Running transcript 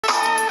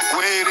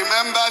We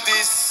remember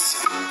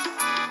this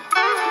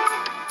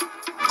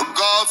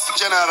God's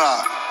general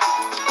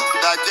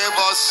that gave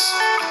us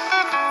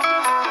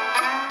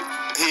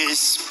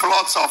his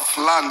plot of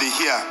land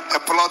here, a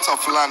plot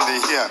of land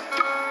here.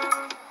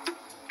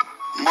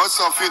 Most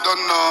of you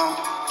don't know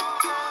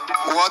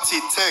what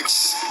it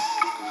takes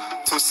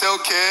to say,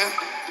 okay,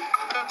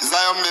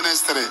 Zion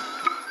Ministry,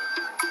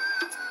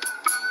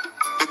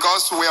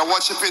 because we are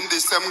worshiping the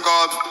same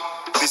God,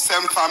 the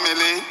same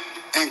family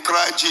in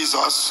Christ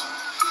Jesus.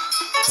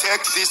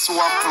 Take this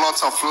one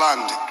plot of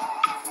land,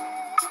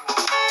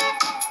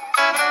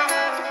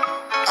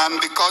 and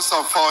because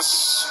of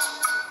us,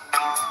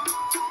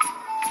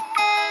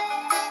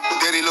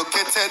 they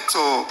relocated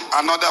to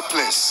another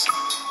place.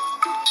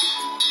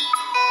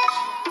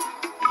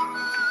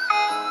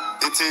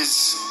 It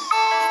is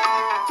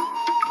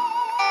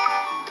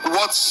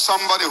what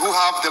somebody who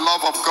have the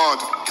love of God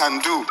can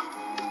do.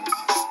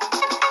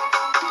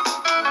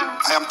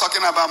 I am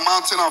talking about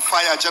Mountain of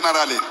Fire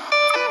generally,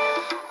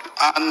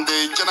 and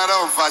the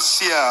general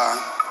overseer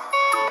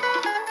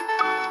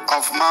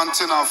of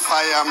Mountain of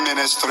Fire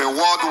Ministry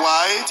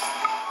worldwide,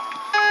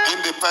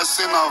 in the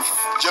person of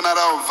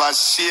General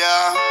Overseer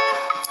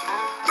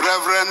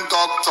Reverend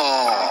Dr.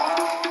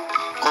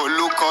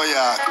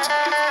 Olukayo.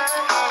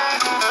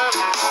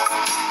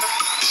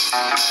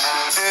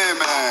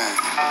 Amen.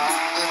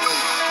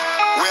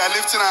 We are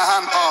lifting our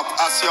hand up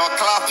as you're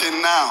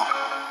clapping now.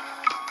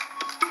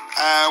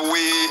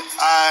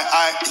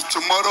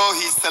 Tomorrow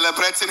he's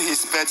celebrating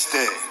his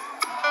birthday.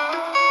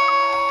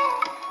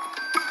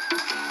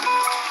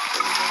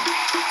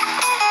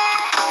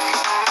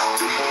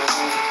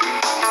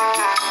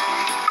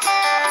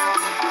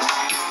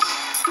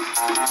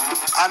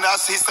 And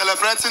as he's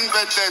celebrating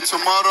birthday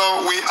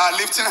tomorrow, we are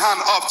lifting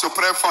hand up to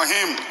pray for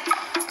him.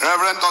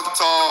 Reverend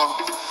Dr.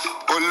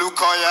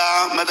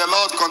 Olukayo, may the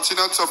Lord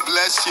continue to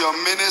bless your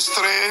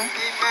ministry.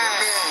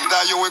 Amen.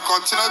 That you will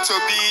continue to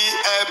be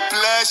a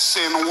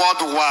blessing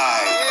worldwide.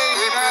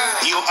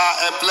 Amen. You are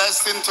a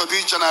blessing to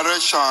this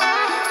generation,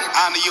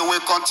 and you will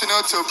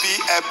continue to be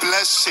a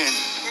blessing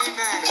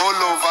all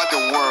over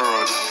the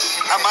world.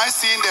 Am I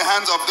seeing the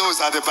hands of those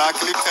at the back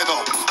lifted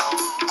up?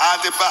 At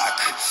the back.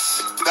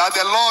 That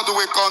the Lord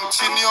will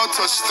continue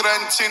to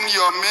strengthen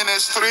your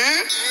ministry.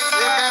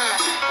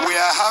 Amen. We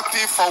are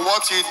happy for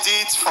what you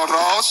did for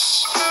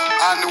us,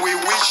 and we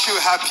wish you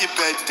happy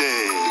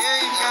birthday.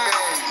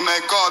 Amen.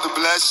 May God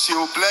bless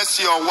you, bless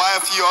your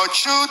wife, your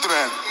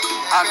children,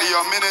 and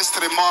your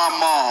ministry more and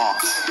more.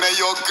 May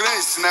your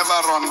grace never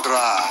run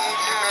dry.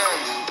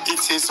 Amen.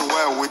 It is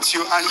well with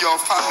you and your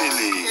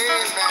family.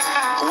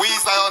 Amen. We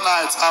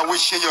Zionites are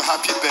wishing you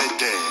happy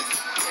birthday.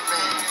 Amen.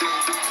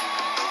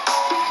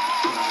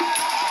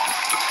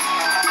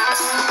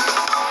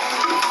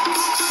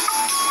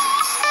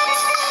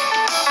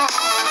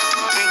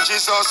 In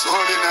Jesus'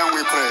 holy name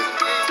we pray.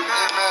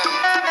 Amen.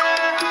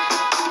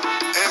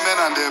 Amen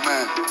and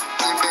amen.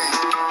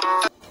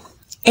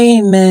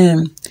 Amen.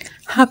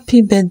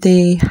 Happy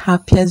birthday,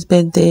 happiest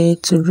birthday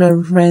to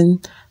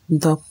Reverend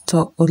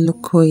Dr.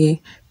 Olukayo.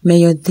 May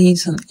your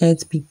days on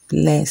earth be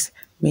blessed.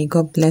 May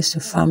God bless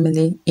your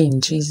family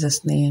in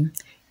Jesus' name.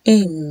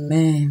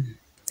 Amen.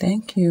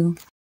 Thank you.